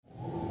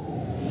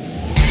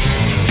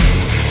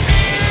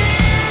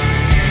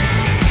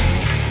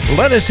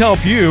Let us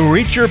help you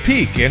reach your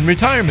peak in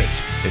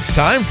retirement. It's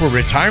time for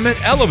Retirement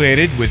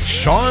Elevated with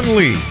Sean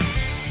Lee.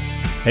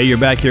 Hey, you're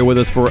back here with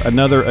us for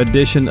another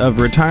edition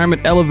of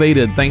Retirement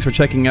Elevated. Thanks for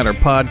checking out our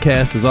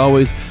podcast, as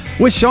always,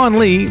 with Sean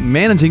Lee,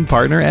 managing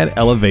partner at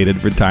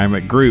Elevated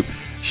Retirement Group.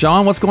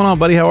 Sean, what's going on,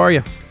 buddy? How are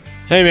you?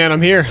 Hey, man,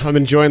 I'm here. I'm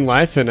enjoying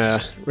life and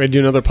ready to do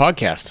another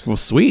podcast. Well,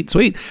 sweet.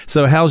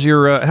 So, how's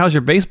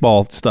your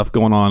baseball stuff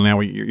going on now?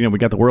 We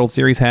got the World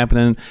Series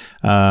happening.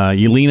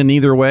 You leaning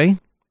either way?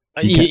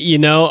 As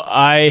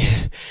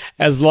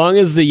long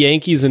as the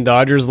Yankees and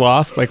Dodgers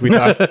lost, like we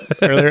talked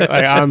earlier,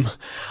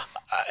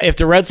 if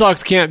the Red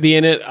Sox can't be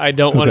in it, I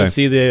don't want to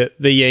see the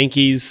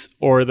Yankees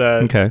or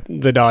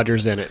the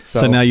Dodgers in it.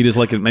 So now you just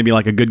maybe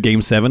like a good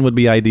Game 7 would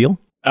be ideal?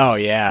 Oh,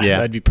 yeah.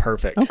 That'd be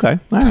perfect. Okay.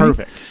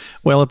 Perfect. Right.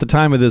 Well, at the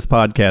time of this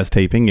podcast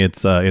taping,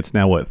 it's now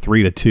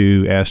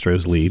 3-2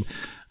 Astros lead.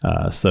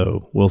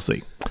 So we'll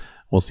see.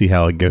 We'll see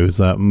how it goes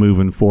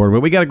moving forward.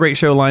 But we got a great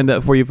show lined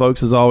up for you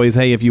folks, as always.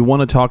 Hey, if you want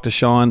to talk to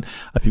Sean,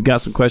 if you've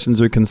got some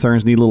questions or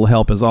concerns, need a little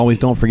help, as always,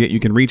 don't forget you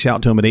can reach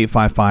out to him at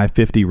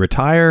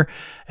 855-50-RETIRE.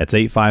 That's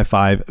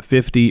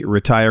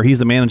 855-50-RETIRE. He's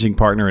the managing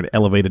partner at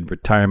Elevated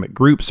Retirement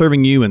Group,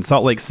 serving you in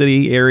Salt Lake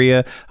City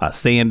area,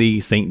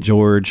 Sandy, St.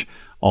 George,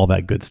 all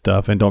that good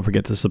stuff. And don't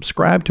forget to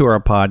subscribe to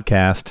our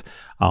podcast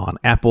on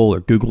Apple or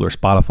Google or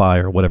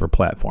Spotify or whatever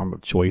platform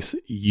of choice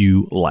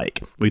you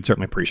like. We'd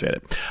certainly appreciate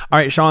it. All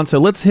right, Sean, so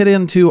let's hit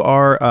into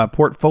our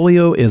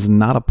portfolio is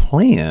not a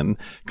plan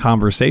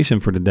conversation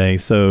for today.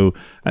 So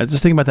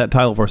just think about that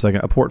title for a second.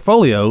 A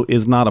portfolio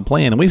is not a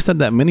plan. And we've said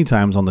that many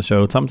times on the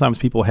show. Sometimes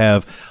people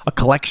have a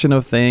collection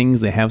of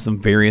things. They have some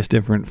various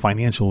different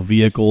financial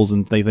vehicles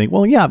and they think,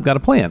 well, yeah, I've got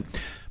a plan.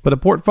 But a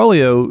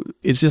portfolio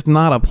is just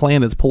not a plan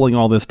that's pulling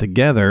all this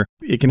together.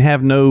 It can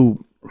have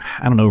no,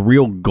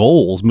 real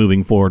goals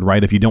moving forward,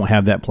 right? If you don't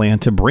have that plan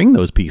to bring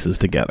those pieces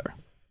together.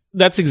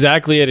 That's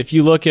exactly it. If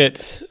you look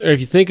at, or if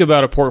you think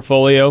about a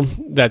portfolio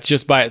that's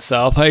just by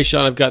itself, hey,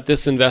 Sean, I've got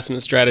this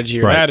investment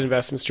strategy or that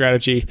investment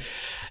strategy.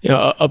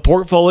 A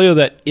portfolio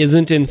that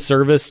isn't in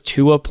service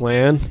to a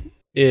plan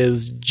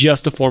is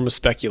just a form of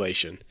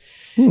speculation.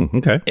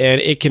 Okay. And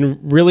it can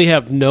really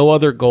have no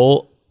other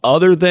goal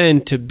other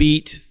than to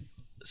beat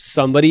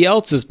somebody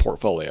else's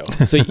portfolio.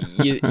 So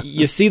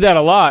you see that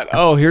a lot.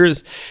 Oh,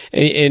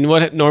 and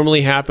what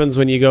normally happens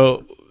when you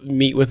go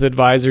meet with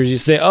advisors, you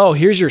say, oh,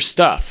 here's your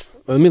stuff.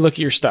 Let me look at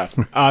your stuff.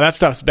 That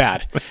stuff's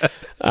bad.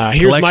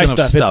 Here's my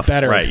stuff. It's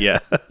better. Right, yeah.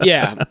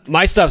 Yeah,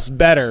 my stuff's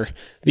better.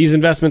 These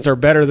investments are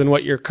better than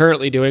what you're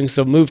currently doing,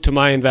 so move to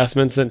my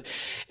investments. And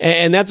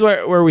that's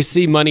where we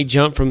see money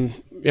jump from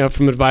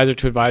advisor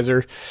to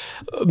advisor.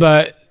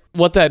 But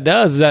what that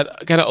does is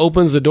that kind of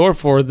opens the door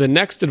for the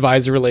next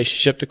advisor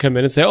relationship to come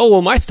in and say, oh,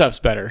 well, my stuff's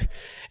better.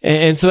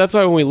 And so that's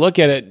why when we look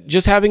at it,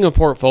 just having a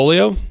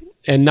portfolio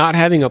and not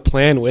having a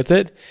plan with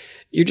it,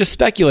 you're just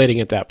speculating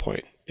at that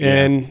point.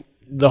 And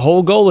the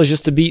whole goal is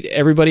just to beat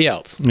everybody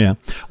else. Yeah.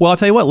 Well, I'll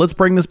tell you what, let's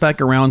bring this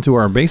back around to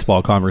our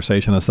baseball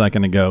conversation a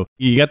second ago.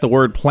 You got the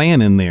word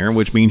plan in there,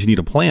 which means you need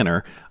a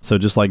planner. So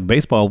just like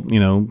baseball,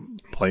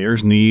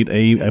 players need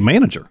a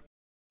manager.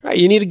 Right.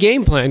 You need a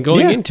game plan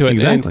going into it.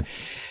 Exactly. And,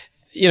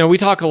 we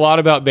talk a lot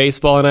about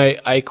baseball, and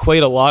I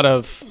equate a lot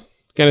of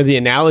kind of the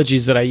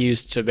analogies that I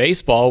use to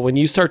baseball. When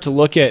you start to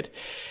look at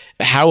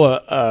how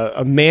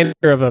a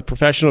manager of a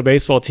professional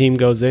baseball team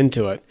goes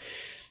into it,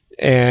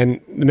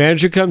 and the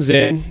manager comes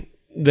in,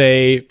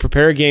 they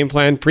prepare a game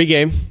plan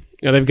pregame.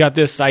 They've got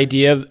this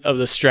idea of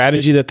the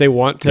strategy that they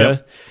want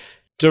to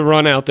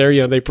run out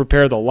there. They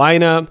prepare the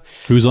lineup.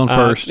 Who's on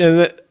first?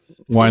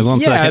 Why is on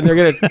second? And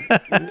they're gonna,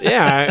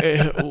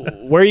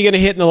 where are you gonna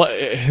hit?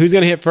 Who's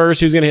gonna hit first?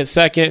 Who's gonna hit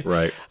second?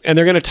 Right. And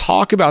they're gonna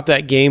talk about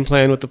that game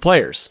plan with the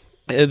players.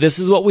 This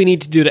is what we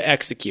need to do to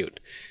execute.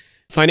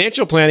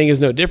 Financial planning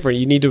is no different.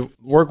 You need to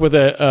work with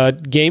a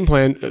game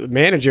plan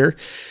manager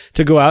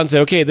to go out and say,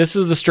 okay, this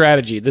is the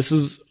strategy. This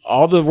is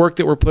all the work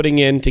that we're putting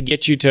in to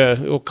get you to,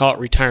 we'll call it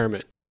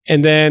retirement.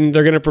 And then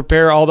they're going to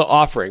prepare all the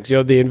offerings,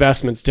 the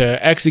investments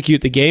to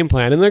execute the game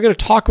plan. And they're going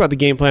to talk about the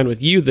game plan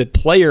with you, the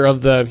player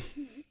of the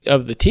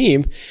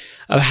team,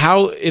 of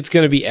how it's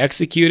going to be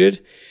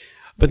executed.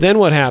 But then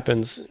what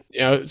happens?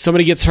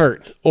 Somebody gets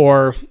hurt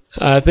or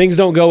things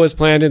don't go as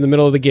planned in the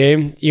middle of the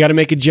game. You got to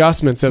make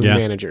adjustments as a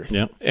manager.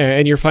 Yeah.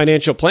 And your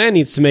financial plan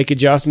needs to make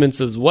adjustments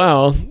as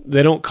well.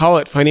 They don't call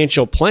it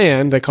financial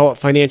plan. They call it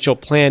financial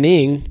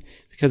planning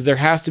because there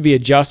has to be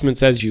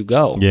adjustments as you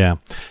go. Yeah.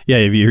 Yeah.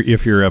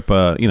 If you're up,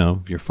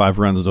 if you're 5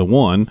 runs to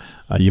 1,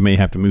 you may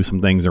have to move some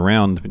things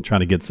around and try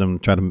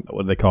to,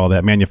 what do they call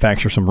that?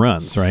 Manufacture some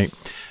runs, right?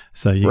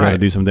 So you got to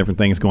do some different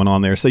things going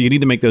on there. So you need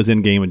to make those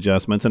in-game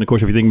adjustments. And of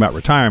course, if you think about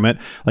retirement,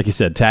 like you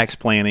said, tax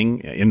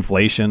planning,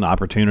 inflation,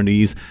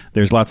 opportunities,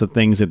 there's lots of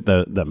things that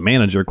the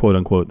manager, quote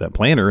unquote, that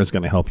planner is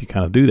going to help you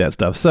kind of do that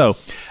stuff. So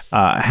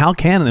how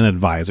can an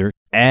advisor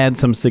add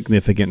some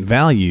significant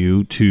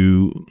value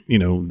to,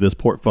 this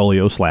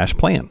portfolio /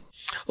 plan?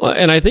 Well,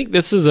 and I think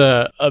this is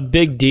a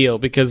big deal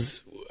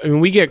because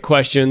we get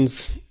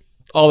questions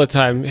all the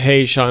time.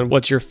 Hey, Sean,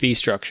 what's your fee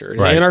structure?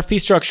 Right. And our fee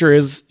structure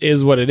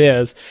is what it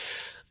is.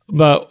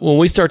 But when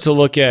we start to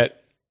look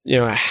at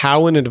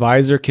how an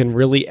advisor can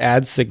really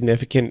add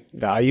significant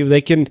value,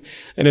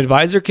 an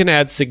advisor can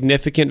add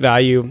significant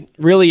value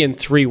really in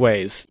three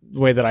ways, the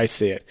way that I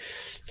see it.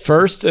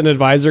 First, an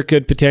advisor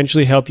could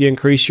potentially help you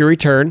increase your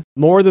return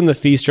more than the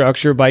fee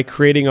structure by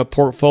creating a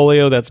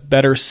portfolio that's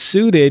better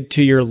suited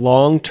to your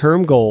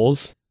long-term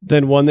goals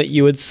than one that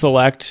you would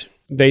select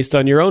based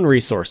on your own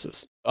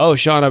resources. Oh,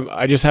 Sean,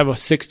 I just have a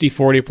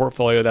 60-40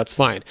 portfolio. That's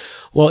fine.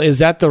 Well, is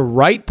that the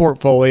right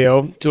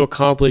portfolio to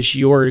accomplish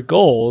your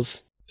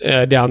goals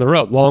down the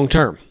road, long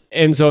term?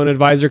 And so an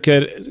advisor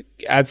could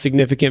add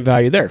significant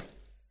value there.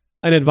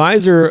 An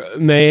advisor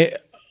may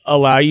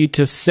allow you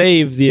to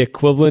save the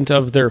equivalent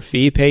of their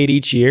fee paid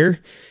each year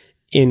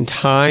in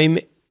time,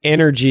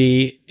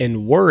 energy,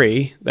 and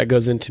worry that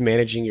goes into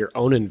managing your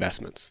own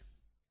investments.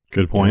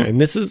 Good point. And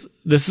this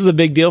is a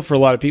big deal for a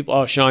lot of people.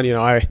 Oh, Sean,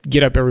 I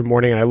get up every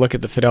morning and I look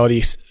at the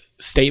Fidelity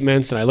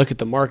statements and I look at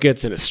the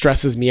markets and it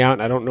stresses me out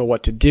and I don't know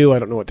what to do. I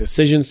don't know what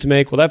decisions to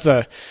make. Well, that's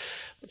a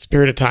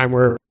period of time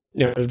where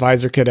an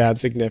advisor could add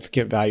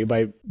significant value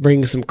by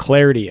bringing some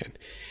clarity in.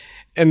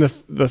 And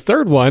the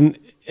third one,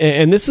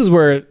 and this is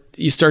where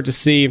you start to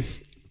see,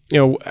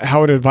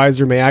 how an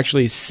advisor may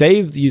actually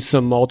save you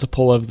some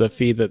multiple of the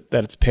fee that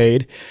it's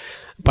paid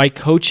by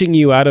coaching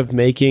you out of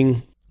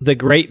making the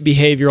great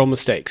behavioral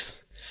mistakes.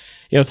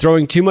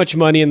 Throwing too much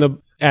money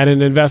at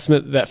an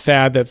investment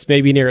fad that's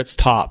maybe near its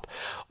top,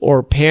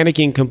 or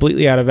panicking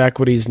completely out of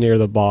equities near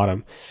the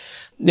bottom.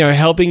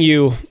 Helping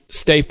you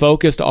stay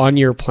focused on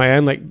your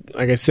plan, like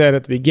I said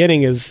at the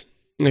beginning, is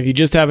if you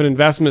just have an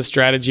investment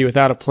strategy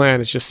without a plan,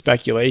 it's just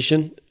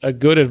speculation. A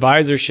good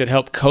advisor should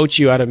help coach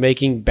you out of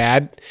making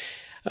bad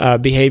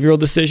behavioral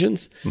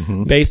decisions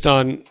based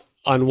on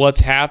what's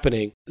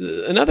happening.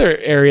 Another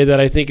area that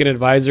I think an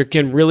advisor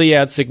can really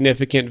add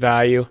significant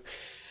value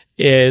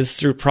is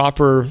through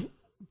proper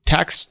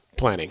tax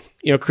planning.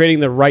 Creating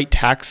the right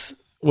tax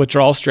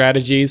withdrawal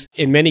strategies.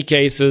 In many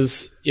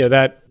cases,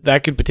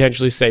 that could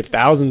potentially save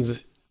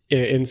thousands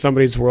in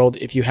somebody's world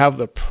if you have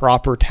the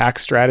proper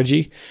tax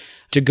strategy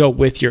to go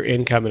with your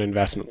income and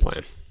investment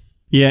plan.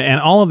 Yeah, and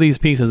all of these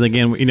pieces,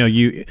 again,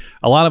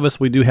 a lot of us,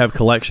 we do have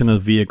collection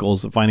of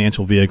vehicles,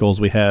 financial vehicles.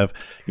 We have,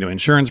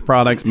 insurance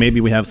products.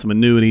 Maybe we have some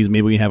annuities.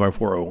 Maybe we have our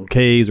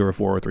 401ks or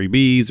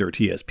 403bs or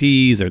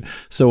TSPs or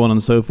so on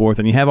and so forth.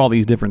 And you have all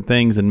these different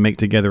things and make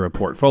together a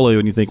portfolio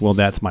and you think, well,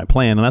 that's my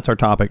plan. And that's our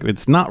topic.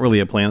 It's not really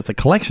a plan. It's a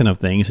collection of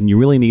things and you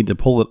really need to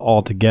pull it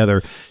all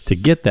together to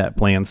get that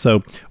plan.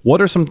 So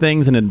what are some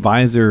things an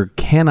advisor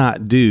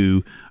cannot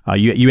do?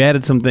 You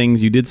added some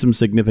things. You did some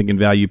significant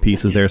value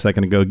pieces there a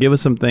second ago. Give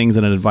us some things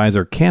that an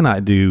advisor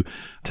cannot do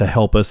to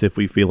help us if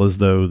we feel as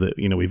though that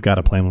we've got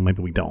a plan when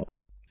maybe we don't.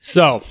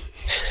 So,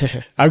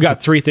 I've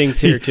got three things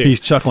here too. He's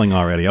chuckling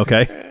already.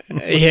 Okay.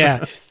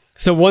 Yeah.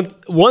 So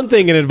one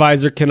thing an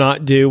advisor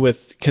cannot do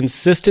with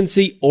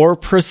consistency or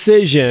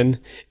precision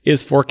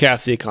is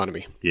forecast the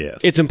economy.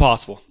 Yes. It's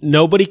impossible.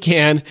 Nobody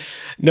can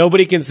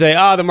say,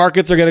 the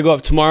markets are going to go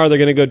up tomorrow. They're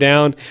going to go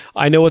down.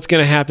 I know what's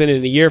going to happen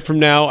in a year from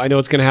now. I know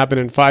what's going to happen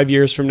in 5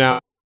 years from now.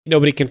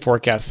 Nobody can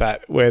forecast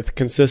that with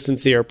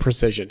consistency or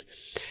precision.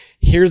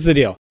 Here's the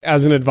deal.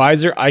 As an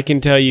advisor, I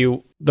can tell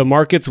you the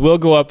markets will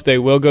go up. They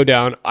will go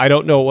down. I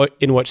don't know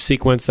in what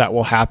sequence that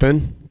will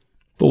happen.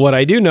 But what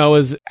I do know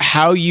is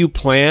how you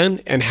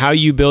plan and how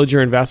you build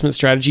your investment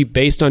strategy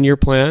based on your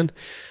plan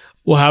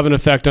will have an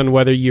effect on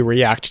whether you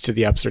react to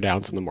the ups or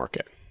downs in the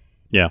market.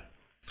 Yeah.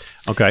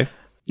 Okay.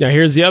 Now,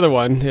 here's the other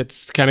one.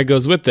 It kind of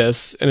goes with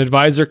this. An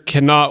advisor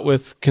cannot,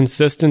 with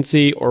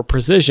consistency or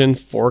precision,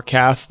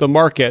 forecast the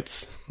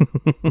markets,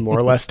 more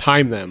or less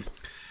time them.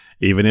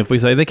 Even if we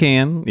say they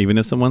can, even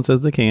if someone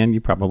says they can,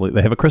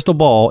 they have a crystal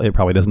ball, it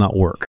probably does not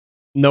work.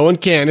 No one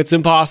can. It's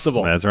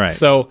impossible. That's right.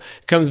 So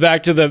it comes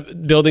back to the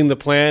building the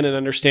plan and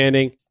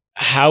understanding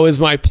how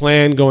is my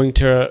plan going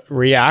to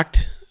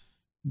react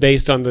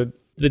based on the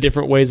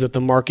different ways that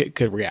the market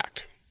could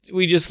react.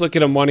 We just look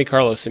at a Monte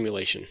Carlo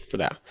simulation for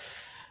that.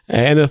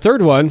 And the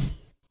third one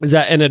is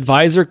that an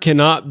advisor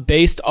cannot,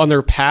 based on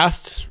their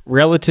past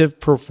relative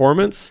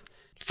performance,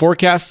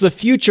 forecast the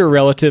future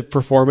relative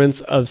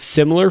performance of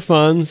similar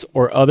funds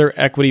or other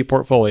equity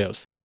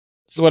portfolios.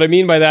 So what I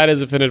mean by that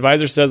is if an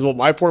advisor says, well,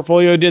 my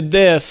portfolio did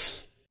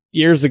this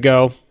years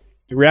ago,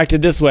 it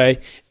reacted this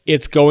way,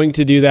 it's going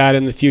to do that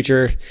in the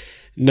future.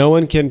 No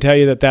one can tell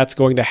you that that's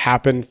going to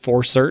happen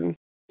for certain.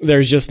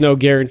 There's just no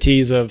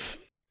guarantees of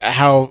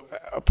how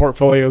a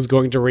portfolio is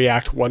going to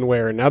react one way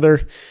or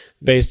another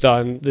based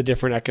on the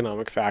different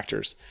economic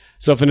factors.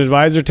 So if an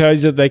advisor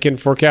tells you that they can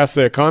forecast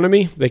the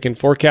economy, they can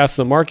forecast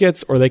the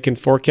markets, or they can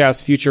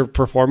forecast future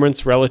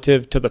performance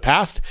relative to the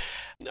past,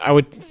 I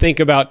would think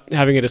about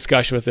having a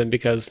discussion with them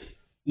because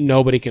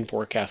nobody can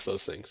forecast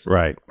those things.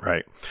 Right.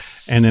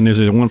 And then there's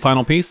one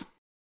final piece.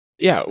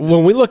 Yeah.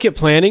 When we look at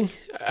planning,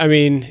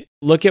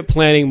 look at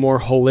planning more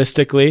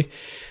holistically.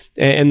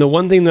 And the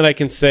one thing that I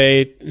can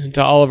say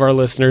to all of our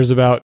listeners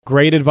about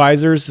great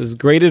advisors is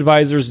great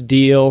advisors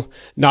deal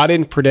not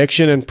in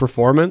prediction and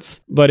performance,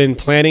 but in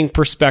planning,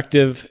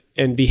 perspective,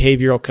 and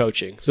behavioral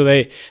coaching. So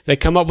they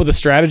come up with a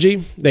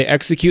strategy, they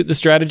execute the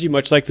strategy,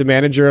 much like the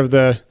manager of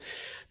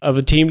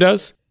a team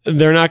does.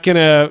 They're not going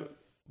to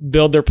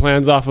build their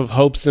plans off of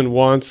hopes and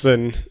wants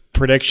and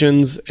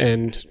predictions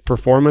and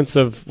performance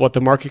of what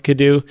the market could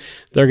do.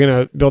 They're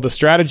going to build a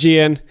strategy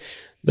in,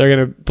 they're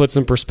going to put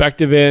some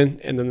perspective in,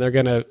 and then they're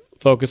going to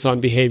focus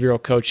on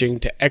behavioral coaching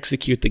to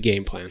execute the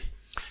game plan.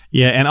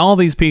 Yeah, and all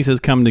these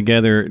pieces come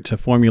together to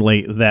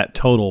formulate that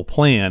total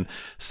plan.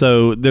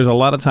 So there's a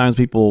lot of times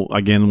people,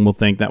 again, will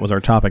think that was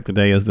our topic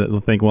today, is that they'll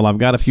think, well, I've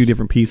got a few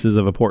different pieces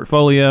of a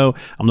portfolio.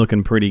 I'm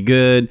looking pretty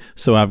good,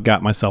 so I've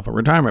got myself a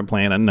retirement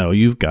plan. And no,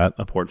 you've got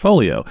a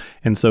portfolio.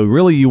 And so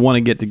really you want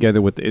to get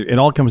together with, it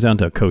all comes down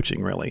to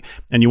coaching, really.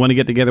 And you want to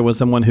get together with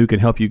someone who can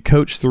help you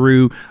coach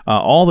through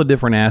all the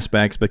different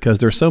aspects, because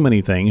there's so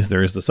many things.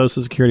 There's the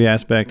Social Security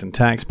aspect and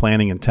tax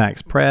planning and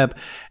tax prep,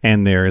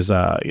 and there's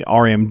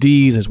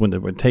RMDs, there's when they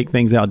would take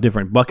things out,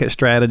 different bucket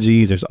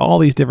strategies. There's all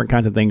these different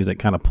kinds of things that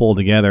kind of pull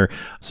together.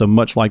 So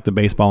much like the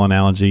baseball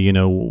analogy,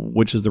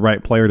 which is the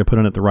right player to put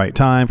in at the right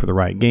time for the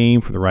right game,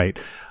 for the right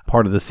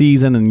part of the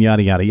season, and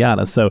yada, yada,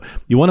 yada. So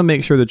you want to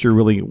make sure that you're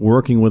really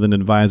working with an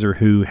advisor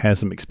who has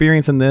some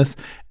experience in this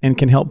and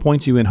can help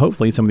point you in,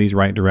 hopefully, some of these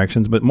right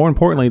directions, but more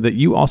importantly, that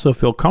you also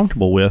feel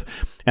comfortable with.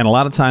 And a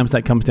lot of times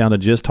that comes down to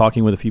just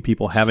talking with a few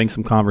people, having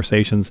some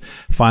conversations,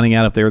 finding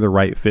out if they're the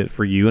right fit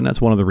for you. And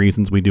that's one of the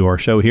reasons we do our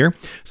show here.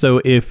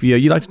 So if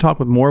you'd like to talk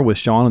with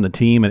Sean and the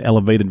team at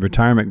Elevated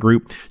Retirement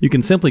Group, you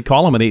can simply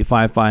call them at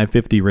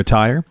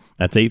 855-50-RETIRE.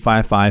 That's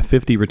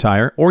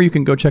 855-50-RETIRE. Or you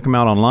can go check them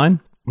out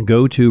online.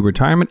 Go to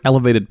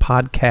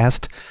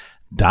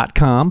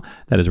retirementelevatedpodcast.com.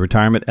 That is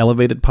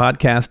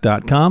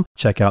retirementelevatedpodcast.com.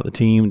 Check out the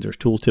team. There's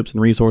tools, tips,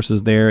 and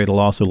resources there. It'll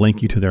also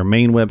link you to their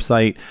main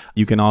website.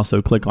 You can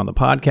also click on the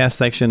podcast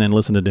section and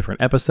listen to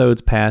different episodes,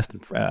 past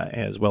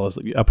as well as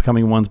the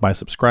upcoming ones, by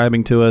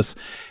subscribing to us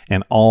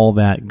and all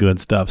that good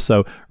stuff.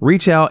 So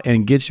reach out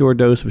and get your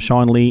dose of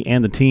Sean Lee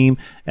and the team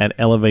at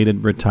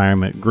Elevated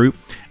Retirement Group.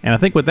 And I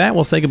think with that,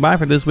 we'll say goodbye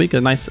for this week.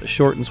 A nice,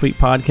 short and sweet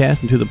podcast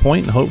and to the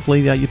point. And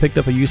hopefully you picked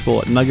up a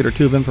useful nugget or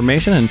two of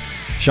information. And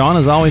Sean,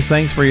 as always,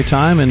 thanks for your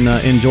time, and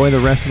enjoy the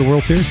rest of the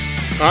World Series.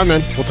 All right,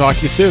 man. We'll talk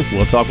to you soon.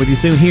 We'll talk with you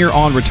soon here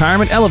on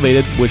Retirement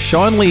Elevated with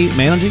Sean Lee,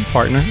 Managing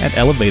Partner at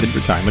Elevated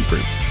Retirement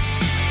Group.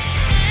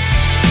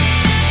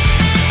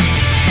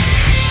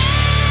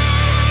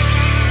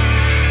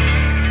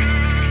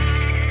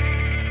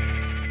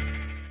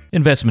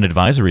 Investment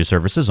advisory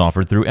services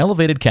offered through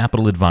Elevated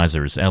Capital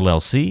Advisors,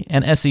 LLC,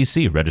 an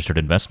SEC registered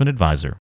investment advisor.